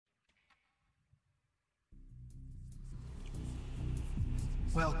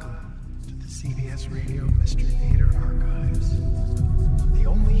Welcome to the CBS Radio Mystery Theater Archives, the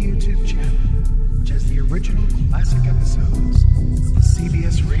only YouTube channel which has the original classic episodes of the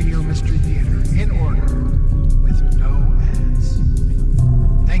CBS Radio Mystery Theater in order with no ads.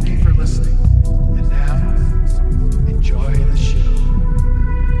 Thank you for listening, and now, enjoy the show.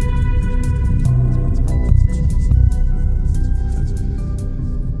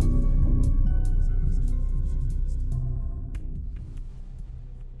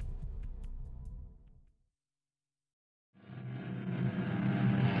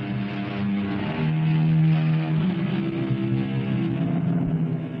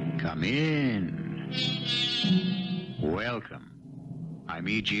 Come in. Welcome. I'm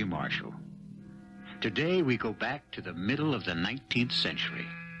E.G. Marshall. Today we go back to the middle of the 19th century.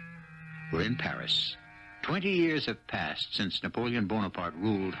 We're in Paris. 20 years have passed since Napoleon Bonaparte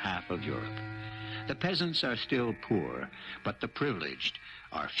ruled half of Europe. The peasants are still poor, but the privileged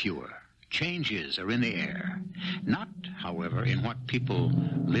are fewer. Changes are in the air. Not, however, in what people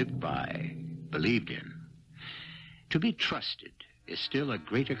lived by, believed in. To be trusted is still a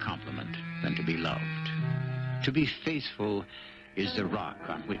greater compliment than to be loved. To be faithful is the rock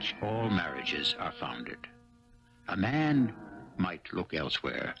on which all marriages are founded. A man might look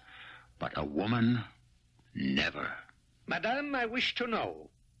elsewhere, but a woman, never. Madame, I wish to know,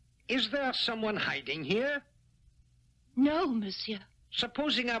 is there someone hiding here? No, monsieur.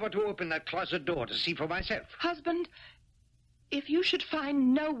 Supposing I were to open that closet door to see for myself. Husband, if you should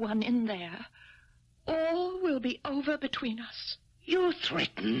find no one in there, all will be over between us. You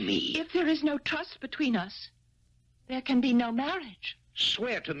threaten me. If there is no trust between us, there can be no marriage.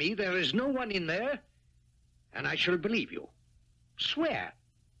 Swear to me there is no one in there, and I shall believe you. Swear.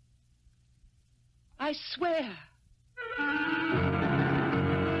 I swear.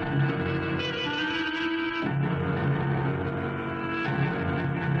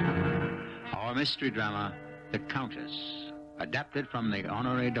 Our mystery drama, The Countess, adapted from the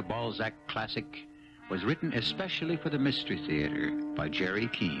Honoré de Balzac classic, was written especially for the Mystery Theater by Jerry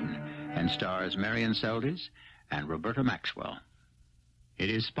Keane and stars Marian Seldes and Roberta Maxwell. It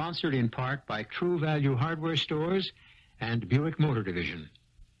is sponsored in part by True Value Hardware Stores and Buick Motor Division.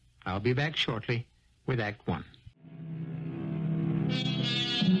 I'll be back shortly with Act One.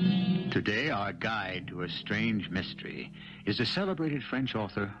 Today, our guide to a strange mystery is the celebrated French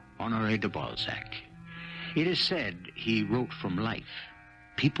author Honoré de Balzac. It is said he wrote from life,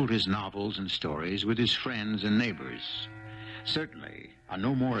 peopled his novels and stories with his friends and neighbors. Certainly, a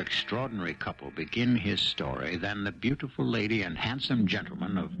no more extraordinary couple begin his story than the beautiful lady and handsome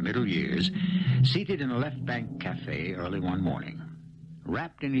gentleman of middle years seated in a left bank cafe early one morning.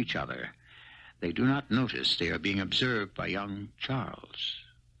 Wrapped in each other, they do not notice they are being observed by young Charles,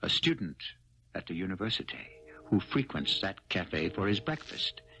 a student at the university who frequents that cafe for his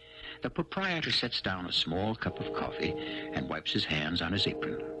breakfast. The proprietor sets down a small cup of coffee and wipes his hands on his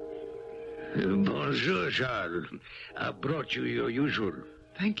apron. Bonjour, Charles. I brought you your usual.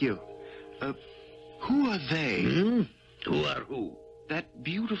 Thank you. Who are they? Who are who? That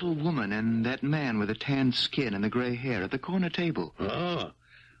beautiful woman and that man with the tanned skin and the gray hair at the corner table. Oh,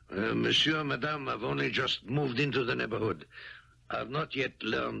 monsieur, madame, I've only just moved into the neighborhood. I've not yet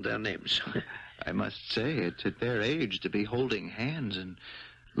learned their names. I must say, it's at their age to be holding hands and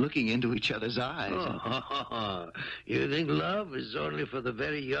looking into each other's eyes. Oh, you think love is only for the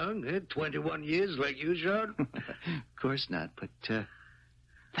very young, eh? 21 years like you, Gerald? Of course not, but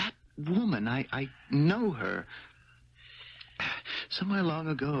that woman, I know her. Somewhere long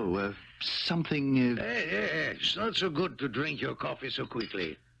ago, something... Hey, it's not so good to drink your coffee so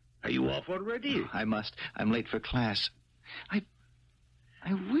quickly. Are you off already? I must. I'm late for class. I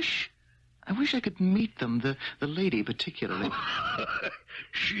wish I could meet them, the lady particularly.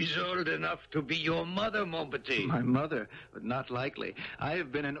 She's old enough to be your mother, mon petit. My mother, but not likely. I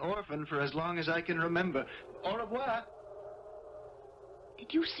have been an orphan for as long as I can remember. Au revoir.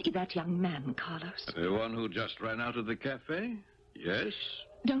 Did you see that young man, Carlos? The one who just ran out of the cafe? Yes.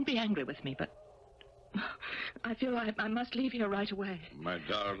 Don't be angry with me, but I feel I must leave here right away. My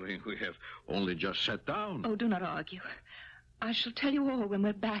darling, we have only just sat down. Oh, do not argue. I shall tell you all when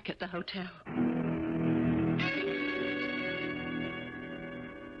we're back at the hotel.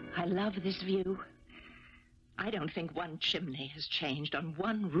 I love this view. I don't think one chimney has changed on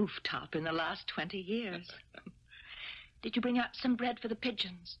one rooftop in the last 20 years. Did you bring out some bread for the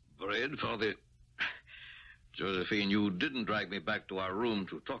pigeons? Bread for the... Josephine, you didn't drag me back to our room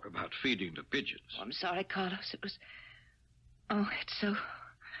to talk about feeding the pigeons. Oh, I'm sorry, Carlos. It was... Oh, it's so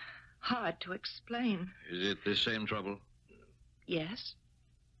hard to explain. Is it the same trouble? Yes.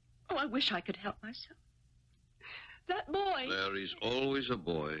 Oh, I wish I could help myself. That boy. There is always a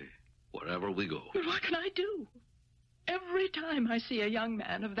boy wherever we go. But what can I do? Every time I see a young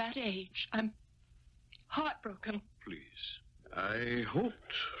man of that age, I'm heartbroken. Please. I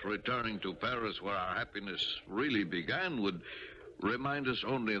hoped returning to Paris, where our happiness really began, would remind us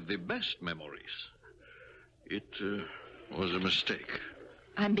only of the best memories. It was a mistake.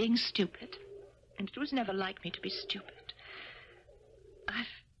 I'm being stupid, and it was never like me to be stupid. I've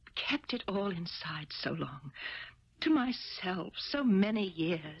kept it all inside so long, to myself, so many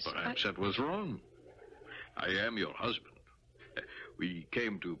years. Perhaps that was wrong. I am your husband. We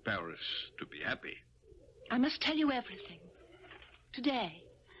came to Paris to be happy. I must tell you everything. Today.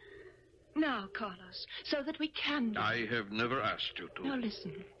 Now, Carlos, so that we can... I have never asked you to. Now,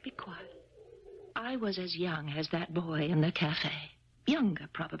 listen. Be quiet. I was as young as that boy in the cafe. Younger,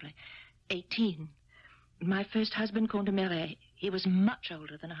 probably. 18. My first husband, Comte de Marais, he was much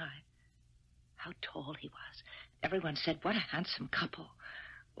older than I. How tall he was. Everyone said, what a handsome couple.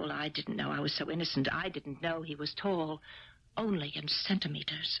 Well, I didn't know. I was so innocent. I didn't know he was tall, only in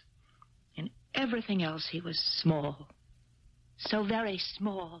centimeters. In everything else, he was small. So very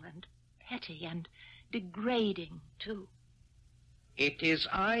small and petty and degrading, too. It is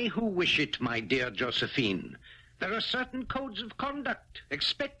I who wish it, my dear Josephine. There are certain codes of conduct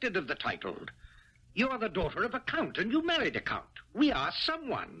expected of the titled. You are the daughter of a count, and you married a count. We are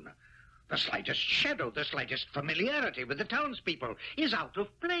someone. The slightest shadow, the slightest familiarity with the townspeople is out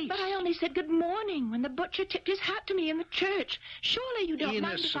of place. But I only said good morning when the butcher tipped his hat to me in the church. Surely you don't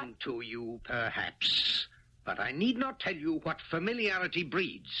mind if I... Innocent to you, perhaps. But I need not tell you what familiarity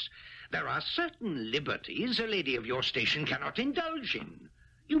breeds. There are certain liberties a lady of your station cannot indulge in.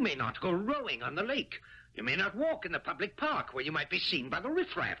 You may not go rowing on the lake. You may not walk in the public park where you might be seen by the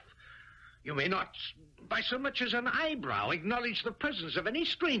riffraff. You may not, by so much as an eyebrow, acknowledge the presence of any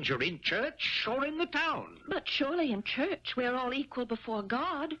stranger in church or in the town. But surely in church we're all equal before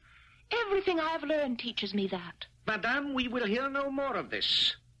God. Everything I've learned teaches me that. Madame, we will hear no more of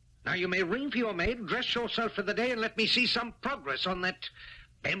this. Now you may ring for your maid, dress yourself for the day, and let me see some progress on that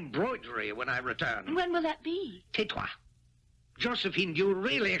embroidery when I return. When will that be? Tais-toi. Josephine, do you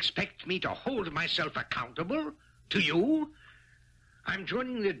really expect me to hold myself accountable to you? I'm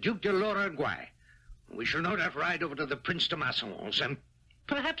joining the Duc de Lorraine. We shall no doubt ride over to the Prince de Masson's, and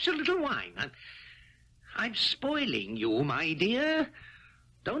perhaps a little wine. I'm spoiling you, my dear.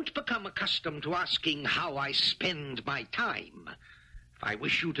 Don't become accustomed to asking how I spend my time. If I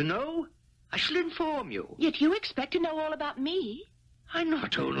wish you to know, I shall inform you. Yet you expect to know all about me. I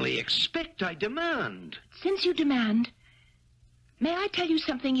not only expect, I demand. Since you demand, may I tell you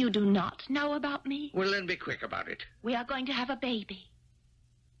something you do not know about me? Well, then be quick about it. We are going to have a baby.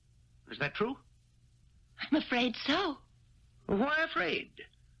 Is that true? I'm afraid so. Why afraid?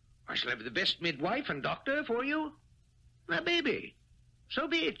 I shall have the best midwife and doctor for you. A baby. So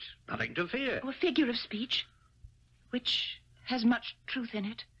be it. Nothing to fear. A figure of speech, which has much truth in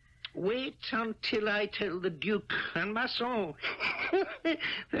it. Wait until I tell the Duke and Masson.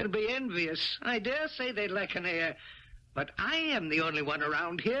 They'll be envious. I dare say they'd like an heir. But I am the only one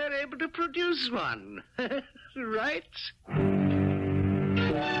around here able to produce one. Right?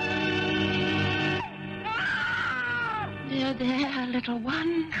 There, little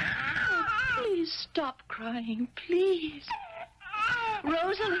one. Oh, please stop crying, please.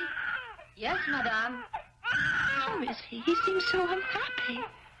 Rosalie. Yes, madame. How is he? He seems so unhappy.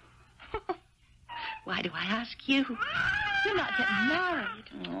 Why do I ask you? You're not yet married.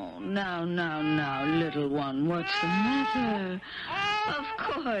 Oh, now, little one. What's the matter? Of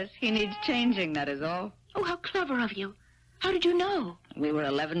course, he needs changing, that is all. Oh, how clever of you. How did you know? We were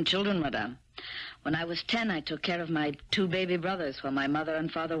 11 children, madame. When I was 10, I took care of my 2 baby brothers while my mother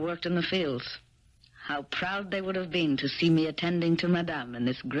and father worked in the fields. How proud they would have been to see me attending to madame in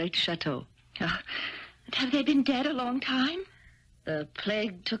this great chateau. Have they been dead a long time? The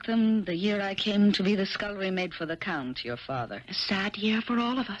plague took them the year I came to be the scullery maid for the Count, your father. A sad year for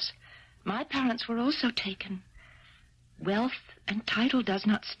all of us. My parents were also taken. Wealth and title does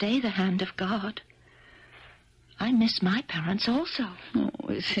not stay the hand of God. I miss my parents also. Oh,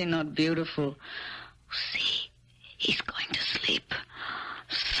 is he not beautiful? See, he's going to sleep.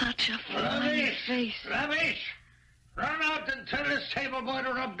 Such a fine face. Rubbish! Run out and tell this table boy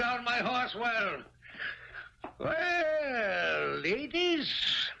to rub down my horse well. Well, ladies,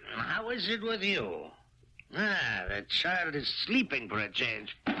 how is it with you? The child is sleeping for a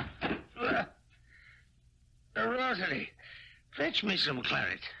change. Rosalie, fetch me some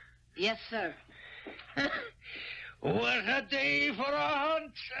claret. Yes, sir. What a day for a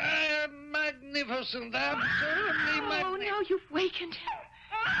hunt! Magnificent, absolutely magnificent. Oh, now you've wakened him.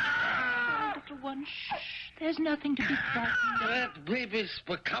 Oh, little everyone. Shh. There's nothing to be frightened of. That baby's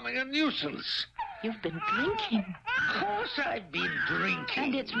becoming a nuisance. You've been drinking. Of course I've been drinking.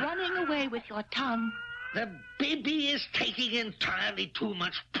 And it's running away with your tongue. The baby is taking entirely too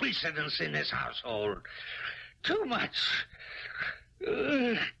much precedence in this household. Too much.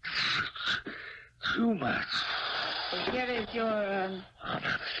 Too much. Here is your,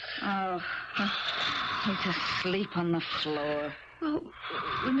 he's asleep on the floor. Well,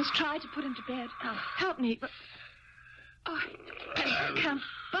 we must try to put him to bed. Help me. Oh, I can't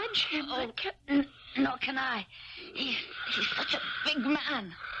budge him. Nor can I. He's such a big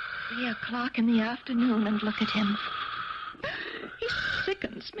man. 3:00 in the afternoon, and look at him. He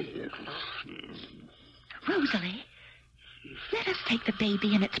sickens me. Rosalie, let us take the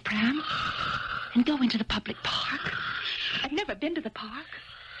baby in its pram and go into the public park. I've never been to the park.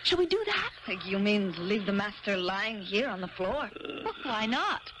 Shall we do that? You mean leave the master lying here on the floor? Well, why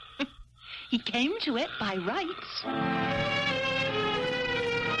not? He came to it by rights.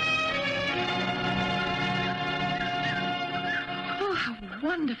 Oh, how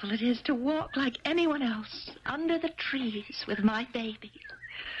wonderful it is to walk like anyone else under the trees with my baby.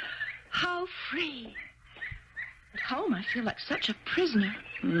 How free. At home, I feel like such a prisoner.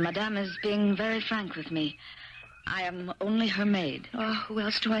 Madame is being very frank with me. I am only her maid. Oh, who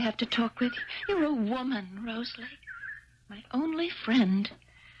else do I have to talk with? You're a woman, Rosalie. My only friend.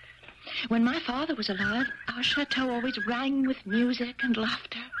 When my father was alive, our chateau always rang with music and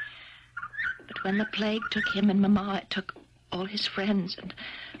laughter. But when the plague took him and Mamma, it took all his friends, and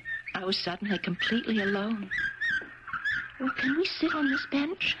I was suddenly completely alone. Well, can we sit on this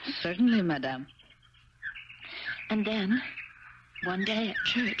bench? Certainly, Madame. And then, one day at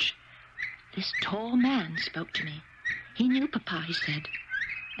church, this tall man spoke to me. He knew Papa, he said.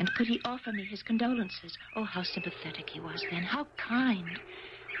 And could he offer me his condolences? Oh, how sympathetic he was then. How kind.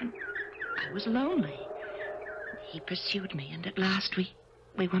 And I was lonely. He pursued me, and at last we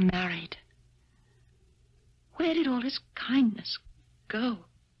were married. Where did all his kindness go?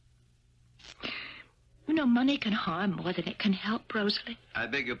 You know, money can harm more than it can help, Rosalie. I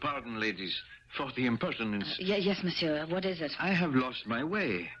beg your pardon, ladies, for the impertinence. Yes, monsieur. What is it? I have lost my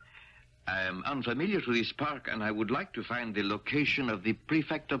way. I am unfamiliar to this park, and I would like to find the location of the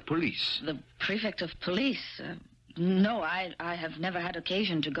prefect of police. The prefect of police? No, I have never had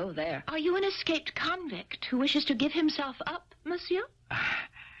occasion to go there. Are you an escaped convict who wishes to give himself up, monsieur?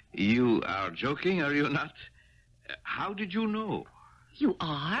 You are joking, are you not? How did you know? You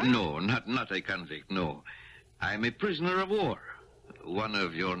are? No, not a convict, no. I'm a prisoner of war. One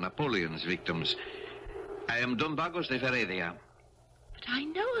of your Napoleon's victims. I am Don Bagos de Feredia. But I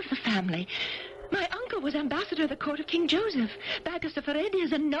know of the family. My uncle was ambassador of the court of King Joseph. Bagos de Feredia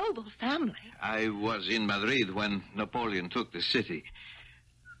is a noble family. I was in Madrid when Napoleon took the city.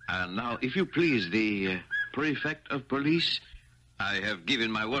 And now, if you please, the prefect of police, I have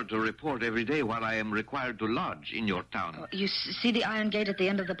given my word to report every day while I am required to lodge in your town. You see the iron gate at the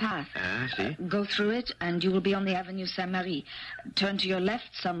end of the path? See? Go through it, and you will be on the Avenue Saint-Marie. Turn to your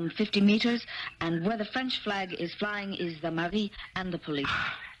left some 50 meters, and where the French flag is flying is the Marie and the police.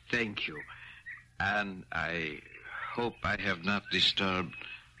 Thank you. And I hope I have not disturbed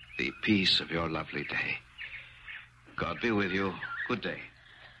the peace of your lovely day. God be with you. Good day.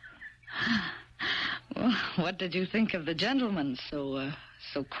 Well, what did you think of the gentleman? So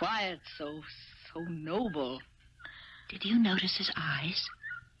quiet, so noble. Did you notice his eyes?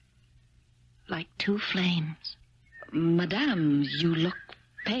 Like two flames. Madame, you look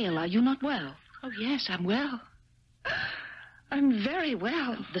pale. Are you not well? Oh, yes, I'm well. I'm very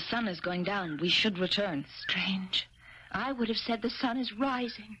well. The sun is going down. We should return. Strange. I would have said the sun is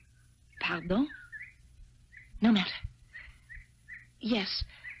rising. Pardon? No matter. Yes,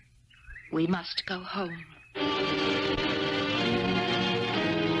 we must go home.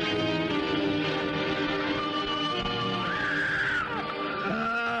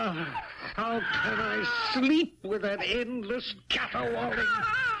 How can I sleep with that endless caterwauling?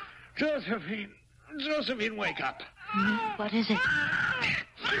 Josephine, wake up. What is it?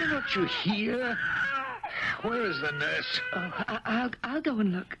 Don't you hear? Where is the nurse? Oh, I'll go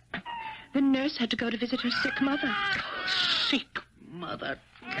and look. The nurse had to go to visit her sick mother. Sick mother.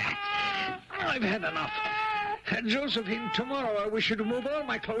 I've had enough. Josephine, tomorrow I wish you to move all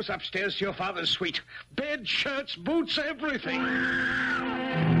my clothes upstairs to your father's suite. Bed, shirts, boots, everything.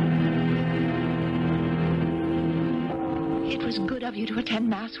 It was good of you to attend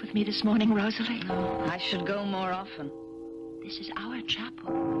Mass with me this morning, Rosalie. No, I should go more often. This is our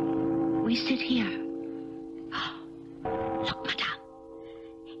chapel. We sit here. Oh, look, Madame.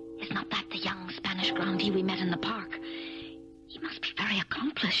 Is not that the young Spanish grandee we met in the park? He must be very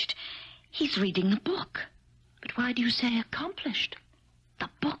accomplished. He's reading a book. But why do you say accomplished? The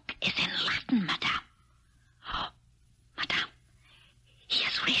book is in Latin, Madame. Oh, Madame, he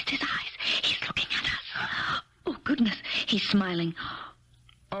has raised his eyes. He's looking at us. Oh, goodness, he's smiling.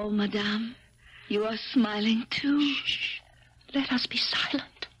 Oh, Madame, you are smiling too. Shh. Let us be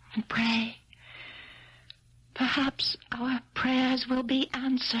silent and pray. Perhaps our prayers will be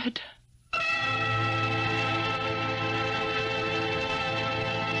answered.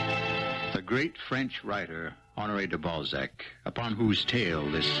 The great French writer, Honoré de Balzac, upon whose tale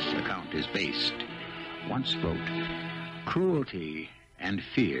this account is based, once wrote, "Cruelty and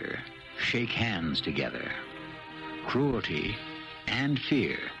fear shake hands together. Cruelty and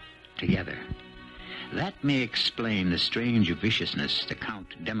fear together." That may explain the strange viciousness the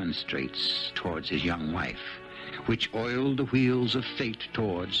Count demonstrates towards his young wife, which oiled the wheels of fate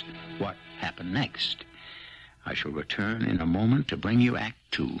towards what happened next. I shall return in a moment to bring you Act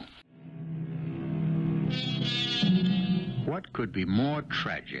 2. What could be more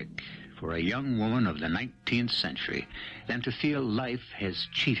tragic for a young woman of the 19th century than to feel life has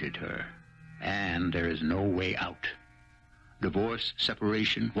cheated her and there is no way out? Divorce,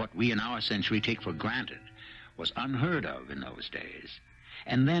 separation, what we in our century take for granted, was unheard of in those days.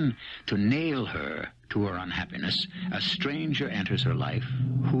 And then, to nail her to her unhappiness, a stranger enters her life,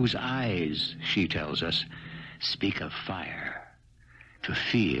 whose eyes, she tells us, speak of fire. To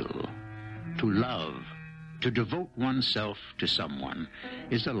feel, to love, to devote oneself to someone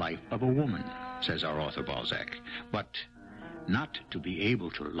is the life of a woman, says our author Balzac. But not to be able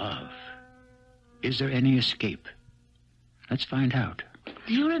to love. Is there any escape? Let's find out.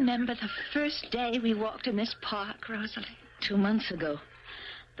 Do you remember the first day we walked in this park, Rosalie? 2 months ago.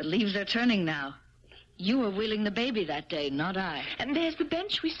 The leaves are turning now. You were wheeling the baby that day, not I. And there's the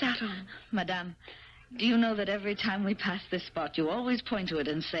bench we sat on. Madame, do you know that every time we pass this spot, you always point to it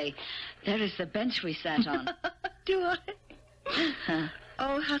and say, "There is the bench we sat on." Do I?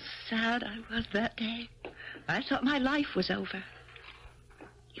 Oh, how sad I was that day. I thought my life was over.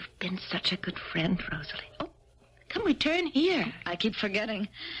 You've been such a good friend, Rosalie. Oh, can we turn here? I keep forgetting.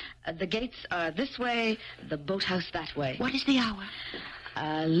 The gates are this way, the boathouse that way. What is the hour?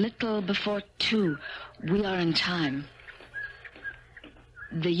 A little before 2. We are in time.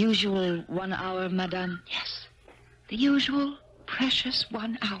 The usual 1 hour, Madame? Yes, the usual precious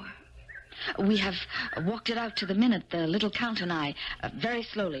 1 hour. We have walked it out to the minute, the little Count and I, very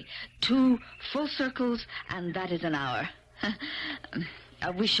slowly. 2 full circles, and that is an hour.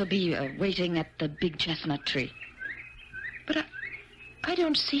 We shall be waiting at the big chestnut tree. But I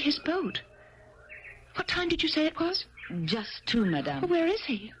don't see his boat. What time did you say it was? Just 2, Madame. Where is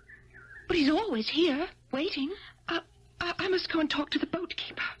he? But he's always here, waiting. I must go and talk to the boat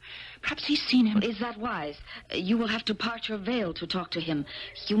keeper. Perhaps he's seen him. Is that wise? You will have to part your veil to talk to him.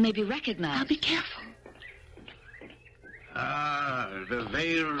 You may be recognized. I'll be careful. Ah, the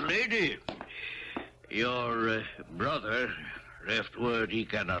veiled lady. Your brother left word he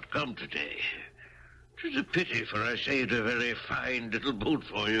cannot come today. 'Tis a pity, for I saved a very fine little boat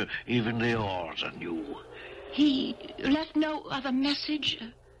for you, even the oars are new. He left no other message?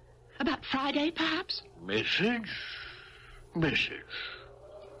 About Friday, perhaps? Message?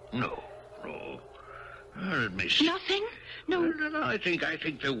 No. Let me see. Nothing? No. No, I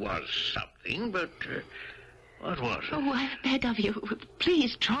think there was something, but what was it? Oh, I beg of you,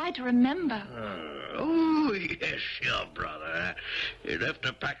 please try to remember. Oh, yes, your brother. He left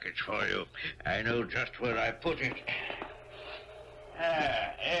a package for you. I know just where I put it.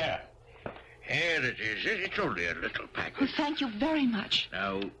 Here it is. It's only a little package. Oh, thank you very much.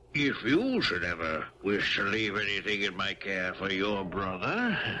 Now, if you should ever wish to leave anything in my care for your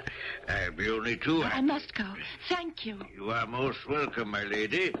brother, I'll be only too happy. I must go. Thank you. You are most welcome, my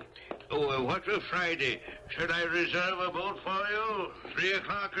lady. Oh, what's a Friday? Should I reserve a boat for you? 3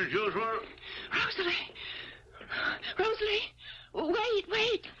 o'clock as usual? Rosalie!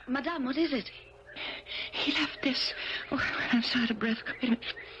 Wait! Madame, what is it? He left this. Oh, I'm so out of breath. Wait a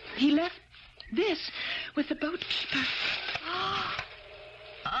minute. He left this with the boat keeper.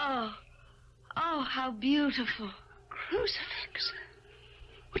 Oh, how beautiful. Crucifix.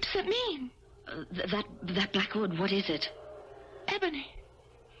 What does that mean? That black wood, what is it? Ebony.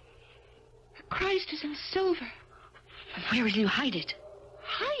 Christ is in silver. Where will you hide it?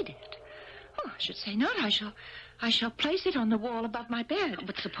 Hide it? Oh, I should say not. I shall place it on the wall above my bed.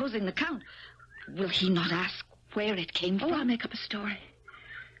 But supposing the Count, will he not ask where it came from? Oh, I'll make up a story.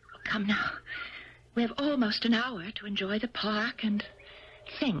 Come now. We have almost an hour to enjoy the park and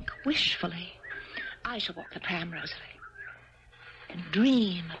think wishfully. I shall walk the pram, Rosalie, and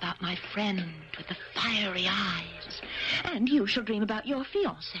dream about my friend with the fiery eyes. And you shall dream about your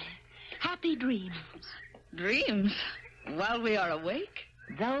fiancé, Happy dreams. Dreams? While we are awake?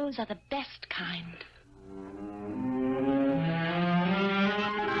 Those are the best kind.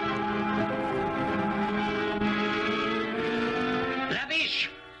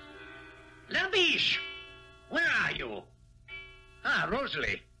 Lavish! Where are you? Ah,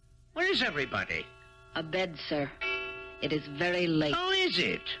 Rosalie. Where is everybody? Abed, sir. It is very late. How is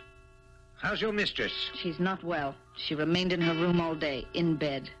it? How's your mistress? She's not well. She remained in her room all day, in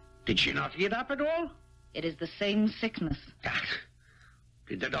bed. Did she not get up at all? It is the same sickness. Ah,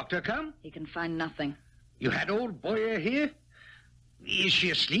 did the doctor come? He can find nothing. You had old Boyer here? Is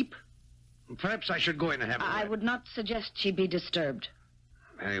she asleep? Perhaps I should go in and have a I look. would not suggest she be disturbed.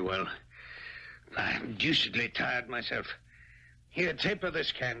 Very well. I'm deucedly tired myself. Here, taper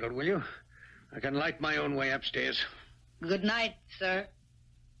this candle, will you? I can light my own way upstairs. Good night, sir.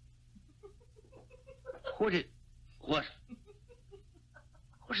 What is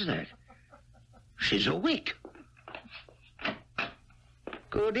that? She's awake.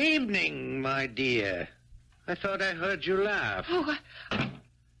 Good evening, my dear. I thought I heard you laugh. Oh,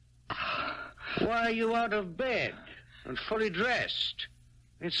 Why are you out of bed and fully dressed?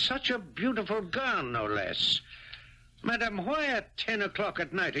 It's such a beautiful gown, no less. Madam, why at 10 o'clock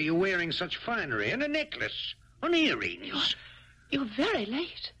at night are you wearing such finery and a necklace and earrings? you're very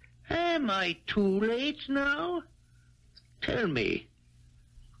late. Am I too late now? Tell me,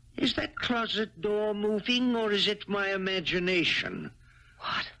 is that closet door moving or is it my imagination?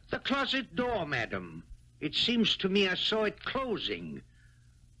 What? The closet door, madam. It seems to me I saw it closing.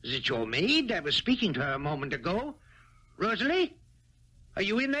 Is it your maid? I was speaking to her a moment ago. Rosalie? Are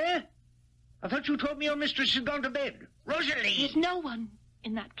you in there? I thought you told me your mistress had gone to bed. Rosalie! There's no one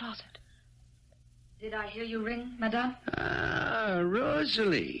in that closet. Did I hear you ring, madame? Ah,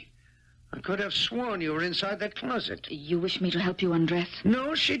 Rosalie. I could have sworn you were inside that closet. You wish me to help you undress?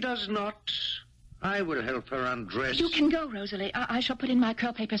 No, she does not. I will help her undress. You can go, Rosalie. I shall put in my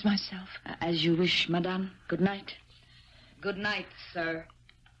curl papers myself. As you wish, madame. Good night. Good night, sir.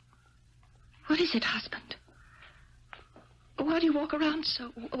 What is it, husband? Why do you walk around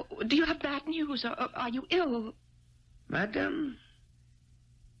so? Do you have bad news, or are you ill? Madam,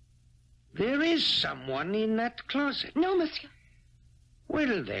 there is someone in that closet. No, monsieur.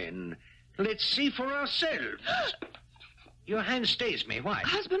 Well, then, let's see for ourselves. Your hand stays me. Why?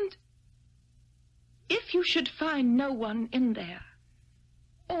 Husband, if you should find no one in there,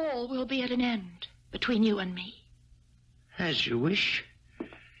 all will be at an end between you and me. As you wish.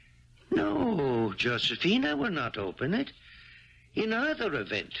 No, Josephine, I will not open it. In either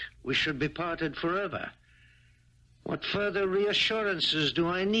event, we should be parted forever. What further reassurances do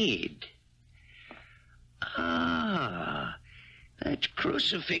I need? Ah, that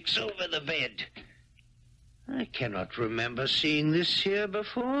crucifix over the bed. I cannot remember seeing this here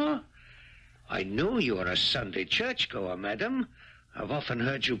before. I know you are a Sunday churchgoer, madam. I've often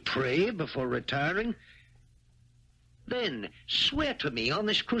heard you pray before retiring. Then swear to me on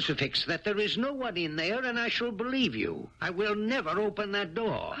this crucifix that there is no one in there, and I shall believe you. I will never open that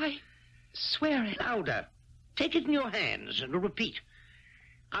door. I swear it. Louder. Take it in your hands and repeat.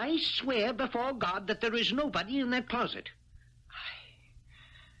 I swear before God that there is nobody in that closet. I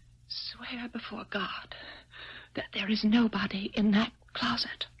swear before God that there is nobody in that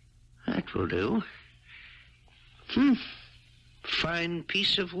closet. That will do. Fine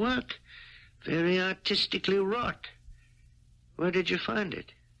piece of work. Very artistically wrought. Where did you find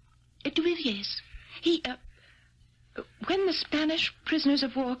it? At Griffis. When the Spanish prisoners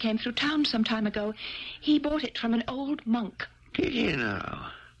of war came through town some time ago, he bought it from an old monk. Did you now?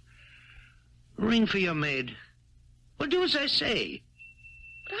 Ring for your maid. Well, do as I say.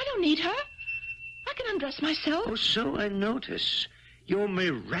 But I don't need her. I can undress myself. Oh, so I notice. Your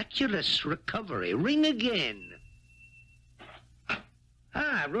miraculous recovery. Ring again.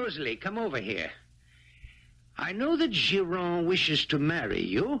 Ah, Rosalie, come over here. I know that Gerald wishes to marry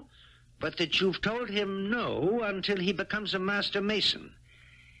you, but that you've told him no until he becomes a master mason.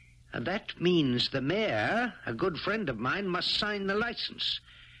 And that means the mayor, a good friend of mine, must sign the license.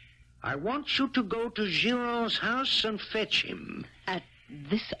 I want you to go to Gerald's house and fetch him. At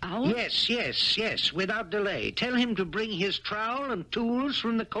this hour? Yes, without delay. Tell him to bring his trowel and tools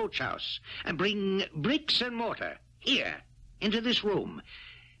from the coach house, and bring bricks and mortar here, into this room.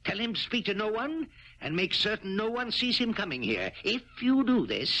 Tell him to speak to no one, and make certain no one sees him coming here. If you do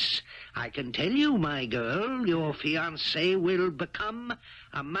this, I can tell you, my girl, your fiancé will become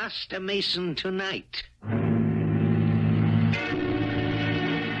a master mason tonight.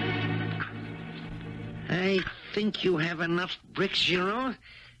 I think you have enough bricks, Gerald,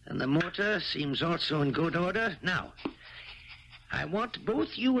 and the mortar seems also in good order. Now, I want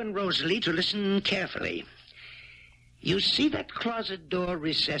both you and Rosalie to listen carefully. You see that closet door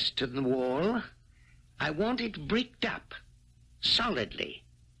recessed in the wall? I want it bricked up, solidly.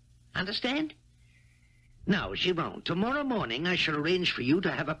 Understand? Now, Gerald, tomorrow morning I shall arrange for you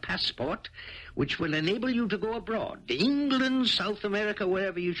to have a passport which will enable you to go abroad, to England, South America,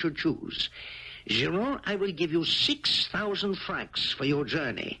 wherever you should choose. Gerald, I will give you 6,000 francs for your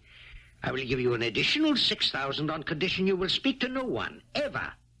journey. I will give you an additional 6,000 on condition you will speak to no one,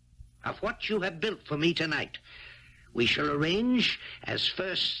 ever, of what you have built for me tonight. We shall arrange, as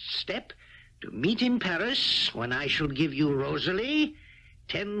first step, to meet in Paris when I shall give you, Rosalie,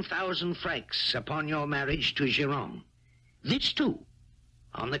 10,000 francs upon your marriage to Gerald. This, too,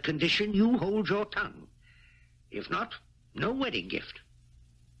 on the condition you hold your tongue. If not, no wedding gift.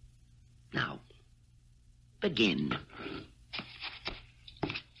 Now, begin.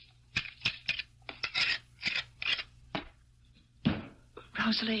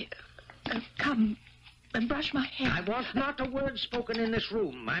 Rosalie, come and brush my hair. I want not a word spoken in this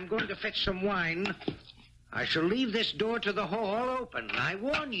room. I'm going to fetch some wine. I shall leave this door to the hall open. I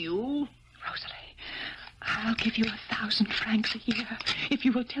warn you. Rosalie, I'll give you 1,000 francs a year if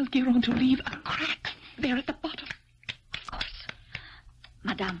you will tell Gerald to leave a crack there at the bottom. Of course.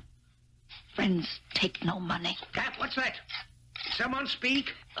 Madame, friends take no money. Cat, what's that? Someone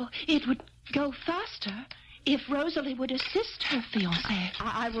speak? Oh, it would go faster if Rosalie would assist her fiancé.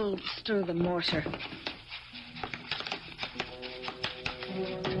 I will stir the mortar.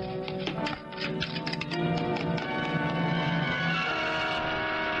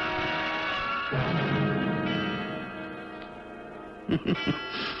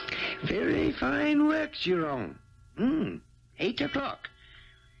 Very fine work, Gerald. 8 o'clock.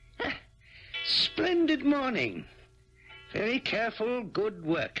 Splendid morning. Very careful, good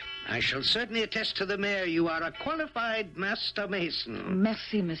work. I shall certainly attest to the mayor you are a qualified master mason.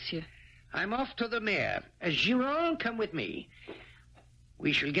 Merci, monsieur. I'm off to the mayor. Gerald, come with me.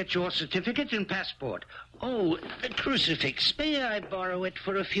 We shall get your certificate and passport. Oh, the crucifix. May I borrow it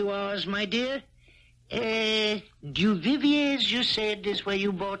for a few hours, my dear? Duvivier's, you said, is where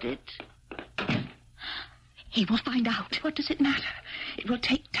you bought it? He will find out. What does it matter? It will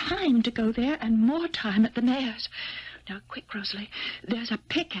take time to go there and more time at the mayor's. Now, quick, Rosalie. There's a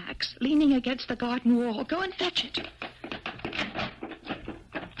pickaxe leaning against the garden wall. Go and fetch it.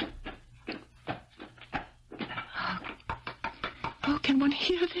 Oh, can one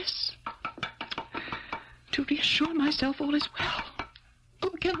hear this? To reassure myself all is well. Oh,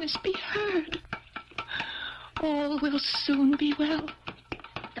 can this be heard? All will soon be well.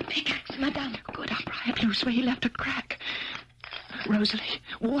 The pickaxe, madame. Good, I'll pry it loose where he left a crack. Rosalie,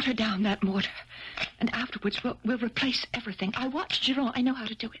 water down that mortar. And afterwards we'll replace everything. I watched Gerald. I know how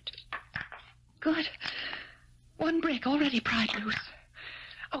to do it. Good. One brick already pried loose.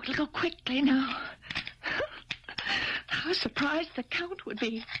 Oh, it'll go quickly now. How surprised the Count would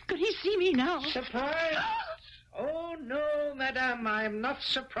be. Could he see me now? Surprised? Oh, no, madame, I'm not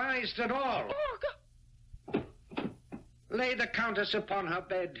surprised at all. Oh, God. Lay the Countess upon her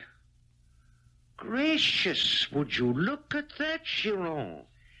bed. Gracious, would you look at that, Gerald?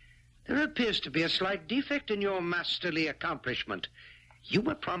 There appears to be a slight defect in your masterly accomplishment. You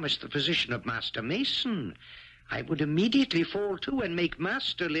were promised the position of master mason. I would immediately fall to and make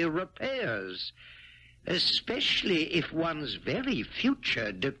masterly repairs, especially if one's very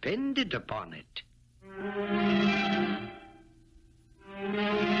future depended upon it.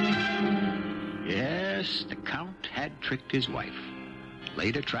 Yes, the Count had tricked his wife,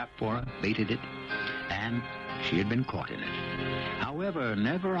 laid a trap for her, baited it, and she had been caught in it. However,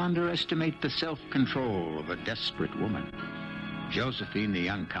 never underestimate the self-control of a desperate woman. Josephine, the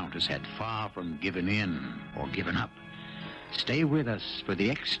young Countess, had far from given in or given up. Stay with us for the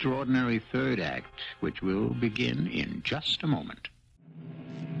extraordinary third act, which will begin in just a moment.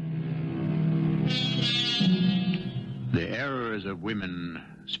 The errors of women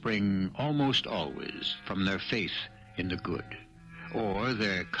spring almost always from their faith in the good, or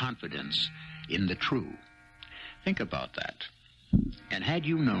their confidence in the true. Think about that. And had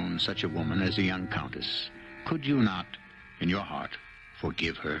you known such a woman as the young Countess, could you not, in your heart,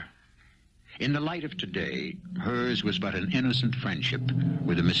 forgive her? In the light of today, hers was but an innocent friendship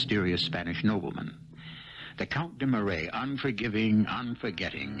with a mysterious Spanish nobleman. The Count de Marais, unforgiving,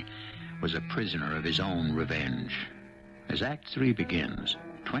 unforgetting, was a prisoner of his own revenge. As Act 3 begins,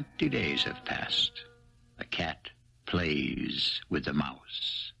 20 days have passed. The cat plays with the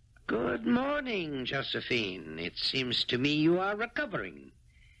mouse. Good morning, Josephine. It seems to me you are recovering.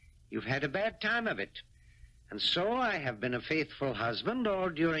 You've had a bad time of it. And so I have been a faithful husband all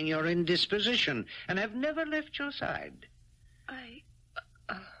during your indisposition, and have never left your side.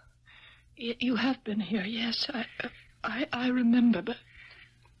 You have been here, yes. I remember, but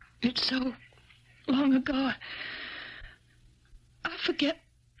it's so long ago. I forget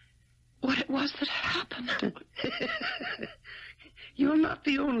what it was that happened. You're not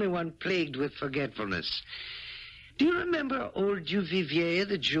the only one plagued with forgetfulness. Do you remember old Duvivier,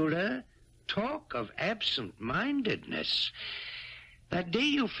 the jeweler? Talk of absent-mindedness. That day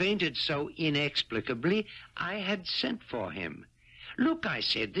you fainted so inexplicably, I had sent for him. Look, I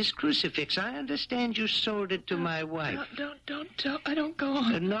said, this crucifix, I understand you sold it to my wife. Don't go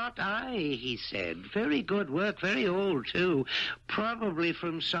on. Not I, he said. Very good work, very old, too. Probably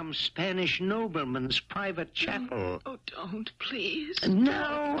from some Spanish nobleman's private chapel. Oh, don't, please.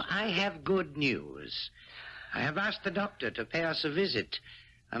 Now I have good news. I have asked the doctor to pay us a visit,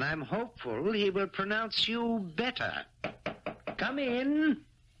 and I'm hopeful he will pronounce you better. Come in.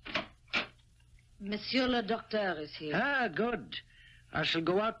 Monsieur le Docteur is here. Ah, good. I shall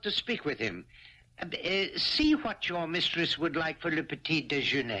go out to speak with him. See what your mistress would like for le petit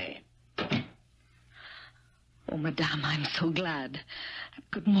déjeuner. Oh, Madame, I'm so glad.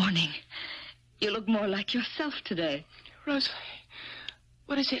 Good morning. You look more like yourself today. Rosalie,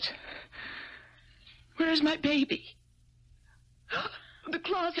 what is it? Where is my baby? The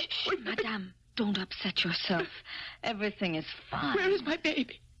closet. Madame, don't upset yourself. Everything is fine. Where is my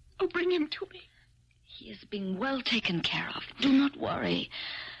baby? Oh, bring him to me. He is being well taken care of. Do not worry.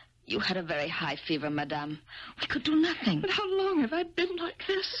 You had a very high fever, Madame. We could do nothing. But how long have I been like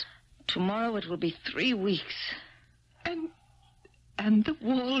this? Tomorrow it will be 3 weeks. And the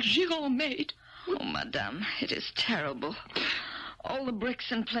wall Gerald made. Oh, Madame, it is terrible. All the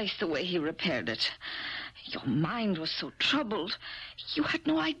bricks in place the way he repaired it. Your mind was so troubled. You had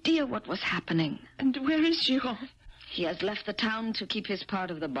no idea what was happening. And where is Gerald? He has left the town to keep his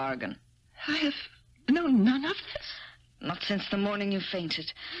part of the bargain. I have known none of this. Not since the morning you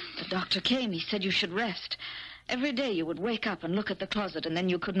fainted. The doctor came. He said you should rest. Every day you would wake up and look at the closet, and then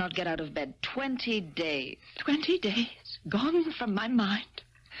you could not get out of bed. 20 days. 20 days? Gone from my mind.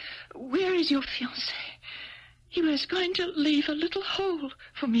 Where is your fiancé? He was going to leave a little hole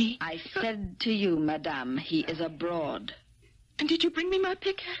for me. I said to you, Madame, he is abroad. And did you bring me my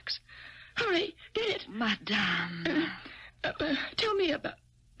pickaxe? Hurry, get it. Madame. Tell me about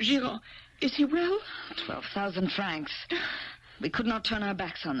Gerald. Is he well? 12,000 francs. We could not turn our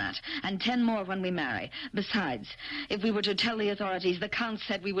backs on that. And 10 more when we marry. Besides, if we were to tell the authorities, the Count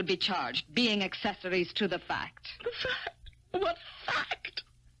said we would be charged, being accessories to the fact. The fact? What fact?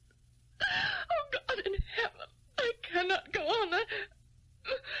 Oh, God in heaven. I cannot go on.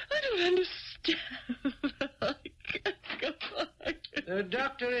 I don't understand. I can't go on. The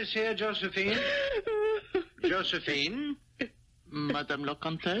doctor is here, Josephine. Josephine? Madame la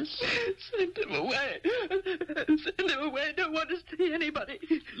Comtesse? Send him away. Send him away. I don't want to see anybody.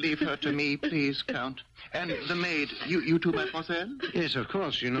 Leave her to me, please, Count. And the maid, you too, mademoiselle? Yes, of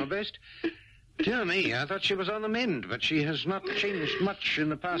course, you know best. Dear me, I thought she was on the mend, but she has not changed much in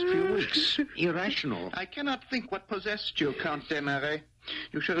the past few weeks. Irrational. I cannot think what possessed you, Count Desmarais.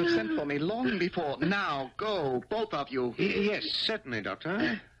 You should have sent for me long before. Now, go, both of you. Yes, certainly,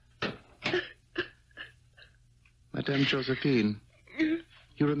 Doctor. Madame Josephine,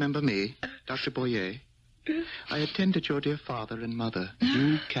 you remember me, Dr. Boyer? I attended your dear father and mother.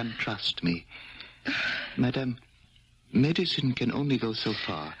 You can trust me. Madame, medicine can only go so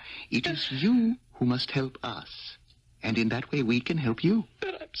far. It is you who must help us. And in that way, we can help you.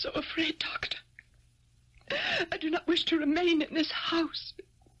 But I'm so afraid, Doctor. I do not wish to remain in this house.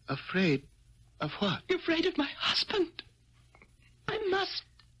 Afraid of what? Afraid of my husband. I must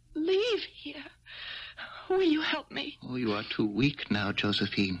leave here. Will you help me? Oh, you are too weak now,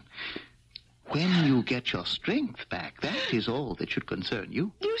 Josephine. When you get your strength back, that is all that should concern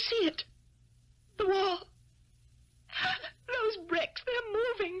you. Do you see it? The wall. Those bricks, they're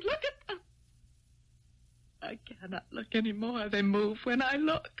moving. Look at them. I cannot look any more. They move when I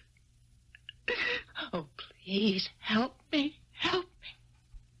look. Oh, please, help me. Help me.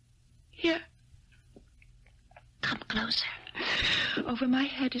 Here. Come closer. Over my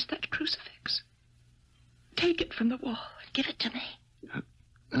head is that crucifix. Take it from the wall and give it to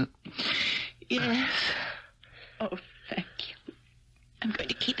me. Yes. Oh, thank you. I'm going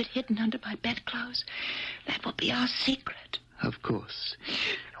to keep it hidden under my bedclothes. That will be our secret. Of course.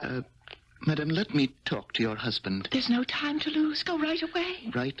 Madam, let me talk to your husband. There's no time to lose. Go right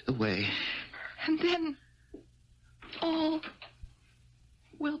away. Right away. And then all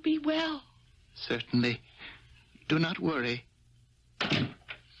will be well. Certainly. Do not worry.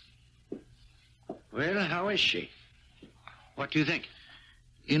 Well, how is she? What do you think?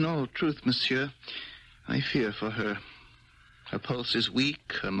 In all truth, monsieur, I fear for her. Her pulse is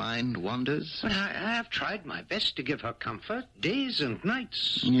weak, her mind wanders. But I have tried my best to give her comfort, days and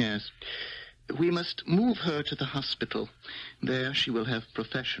nights. Yes. We must move her to the hospital. There she will have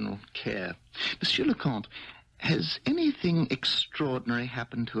professional care. Monsieur le Comte, has anything extraordinary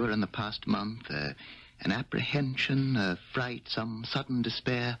happened to her in the past month? An apprehension, a fright, some sudden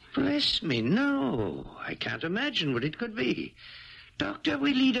despair? Bless me, no. I can't imagine what it could be. Doctor,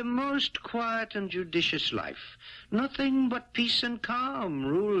 we lead a most quiet and judicious life. Nothing but peace and calm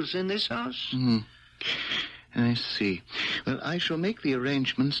rules in this house. I see. Well, I shall make the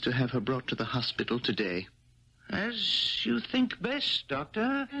arrangements to have her brought to the hospital today. As you think best,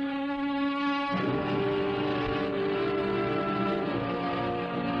 Doctor.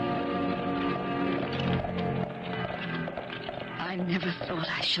 I never thought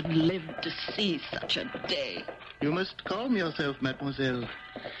I should live to see such a day. You must calm yourself, mademoiselle.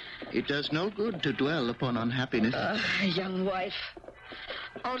 It does no good to dwell upon unhappiness. Young wife.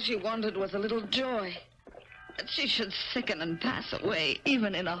 All she wanted was a little joy. That she should sicken and pass away,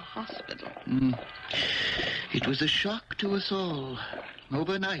 even in a hospital. It was a shock to us all.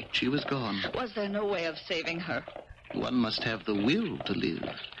 Overnight, she was gone. Was there no way of saving her? One must have the will to live.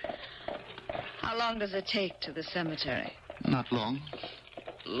 How long does it take to the cemetery? Not long.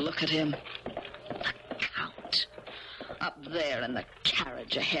 Look at him. The Count. Up there in the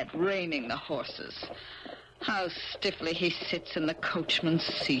carriage ahead, reining the horses. How stiffly he sits in the coachman's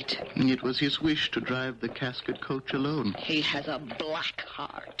seat. It was his wish to drive the casket coach alone. He has a black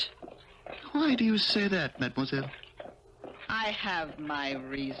heart. Why do you say that, mademoiselle? I have my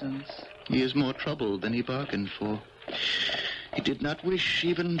reasons. He is more trouble than he bargained for. He did not wish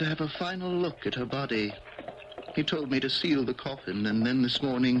even to have a final look at her body. He told me to seal the coffin, and then this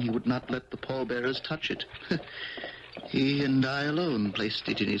morning he would not let the pallbearers touch it. He and I alone placed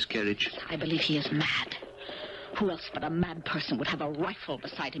it in his carriage. I believe he is mad. Who else but a mad person would have a rifle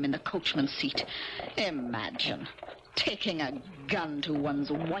beside him in the coachman's seat? Imagine taking a gun to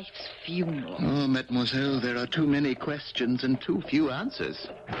one's wife's funeral. Oh, mademoiselle, there are too many questions and too few answers.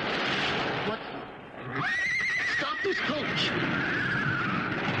 What? Stop this coach!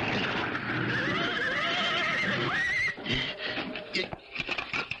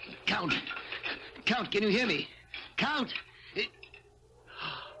 Count, can you hear me? Count!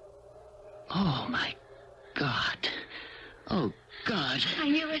 Oh, my God. Oh, God. I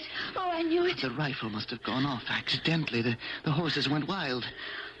knew it. Oh, I knew it. The rifle must have gone off accidentally. The horses went wild.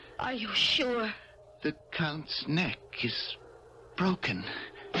 Are you sure? The Count's neck is broken.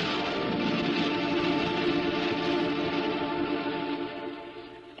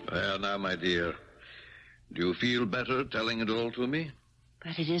 Well, now, my dear, do you feel better telling it all to me?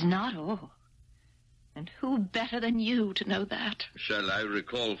 But it is not all. And who better than you to know that? Shall I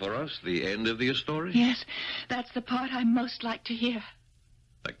recall for us the end of the story? Yes, that's the part I most like to hear.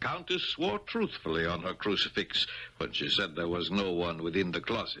 The Countess swore truthfully on her crucifix when she said there was no one within the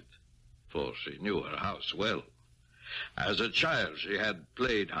closet, for she knew her house well. As a child, she had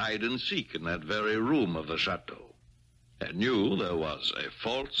played hide-and-seek in that very room of the chateau, and knew there was a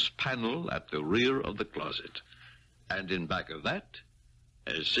false panel at the rear of the closet, and in back of that,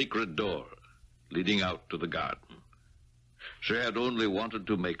 a secret door leading out to the garden. She had only wanted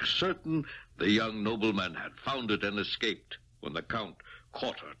to make certain the young nobleman had found it and escaped when the Count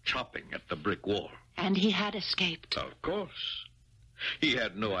caught her chopping at the brick wall. And he had escaped. Of course. He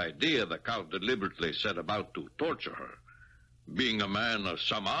had no idea the Count deliberately set about to torture her. Being a man of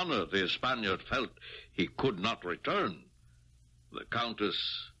some honor, the Spaniard felt he could not return. The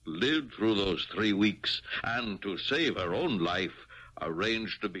Countess lived through those 3 weeks, and to save her own life,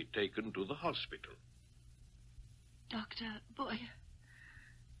 arranged to be taken to the hospital. Dr. Boyer,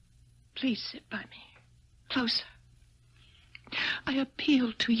 please sit by me. Closer. I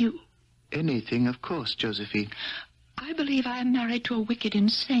appeal to you. Anything, of course, Josephine. I believe I am married to a wicked,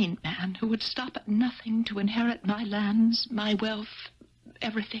 insane man who would stop at nothing to inherit my lands, my wealth,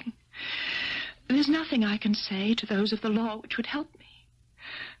 everything. There's nothing I can say to those of the law which would help me.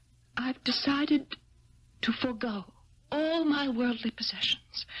 I've decided to forego all my worldly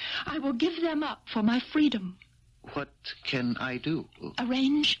possessions. I will give them up for my freedom. What can I do?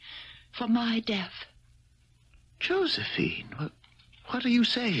 Arrange for my death. Josephine, what are you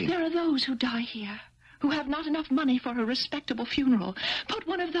saying? There are those who die here, who have not enough money for a respectable funeral. Put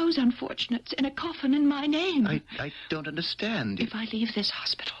one of those unfortunates in a coffin in my name. I don't understand. If I leave this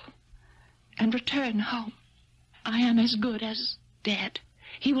hospital and return home, I am as good as dead.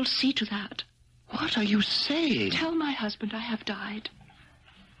 He will see to that. What are you saying? Tell my husband I have died.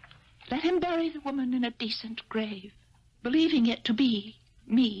 Let him bury the woman in a decent grave, believing it to be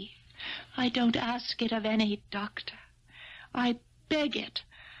me. I don't ask it of any doctor. I beg it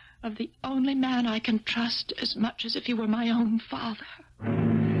of the only man I can trust as much as if he were my own father.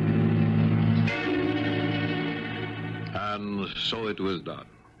 And so it was done.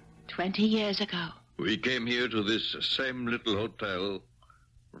 20 years ago. We came here to this same little hotel,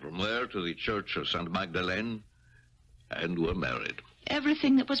 from there to the Church of St. Magdalene, and were married.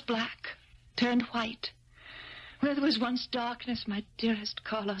 Everything that was black turned white. Where there was once darkness, my dearest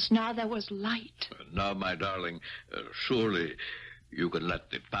Carlos, now there was light. Now, my darling, surely you can let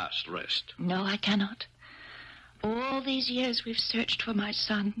the past rest. No, I cannot. All these years we've searched for my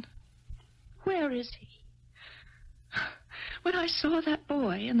son. Where is he? When I saw that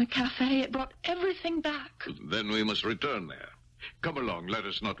boy in the cafe, it brought everything back. Then we must return there. Come along, let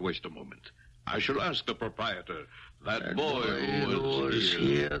us not waste a moment. I shall ask the proprietor, that boy who was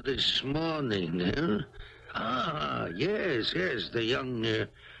here this morning, eh? Ah, yes, the young,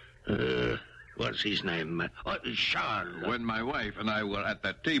 what's his name? Charles. When my wife and I were at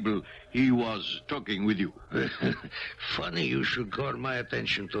that table, he was talking with you. Funny you should call my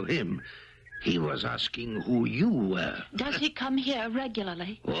attention to him. He was asking who you were. Does he come here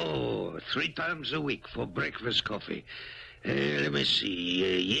regularly? Oh, 3 times a week for breakfast coffee. Let me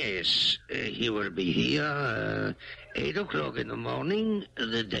see. Yes, he will be here 8 o'clock in the morning,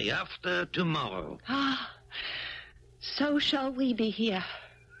 the day after tomorrow. Ah, so shall we be here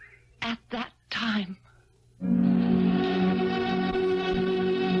at that time.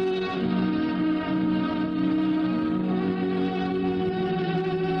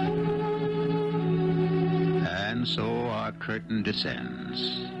 And so our curtain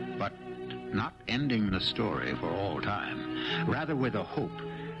descends, but not ending the story for all time, rather with a hope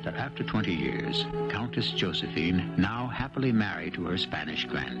that after 20 years, Countess Josephine, now happily married to her Spanish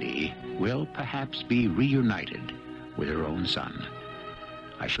grandee, will perhaps be reunited with her own son.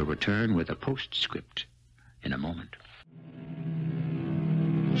 I shall return with a postscript in a moment.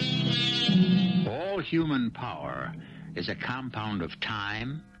 All human power is a compound of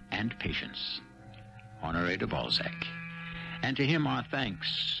time and patience. Honoré de Balzac. And to him our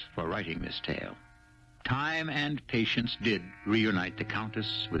thanks for writing this tale. Time and patience did reunite the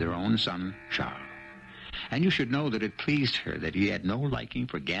Countess with her own son, Charles. And you should know that it pleased her that he had no liking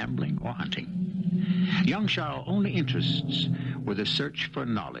for gambling or hunting. Young Charles' only interests were the search for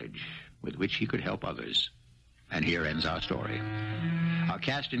knowledge with which he could help others. And here ends our story. Our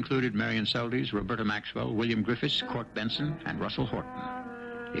cast included Marian, Seldes, Roberta, Maxwell, William Griffis, Court Benson, and Russell Horton.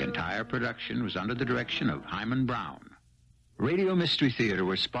 The entire production was under the direction of Hyman Brown. Radio Mystery Theater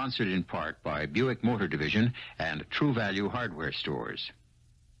was sponsored in part by Buick Motor Division and True Value Hardware Stores.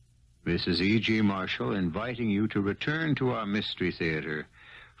 This is E.G. Marshall inviting you to return to our Mystery Theater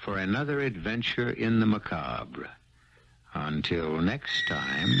for another adventure in the macabre. Until next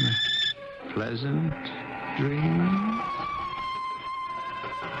time, pleasant dreams.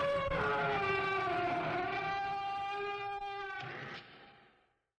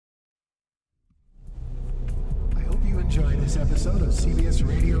 Enjoy this episode of CBS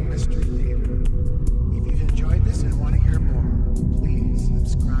Radio Mystery Theater. If you've enjoyed this and want to hear more, please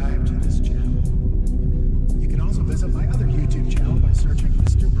subscribe to this channel. You can also visit my other YouTube channel by searching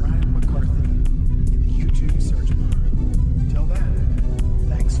Mr. Brian McCarthy.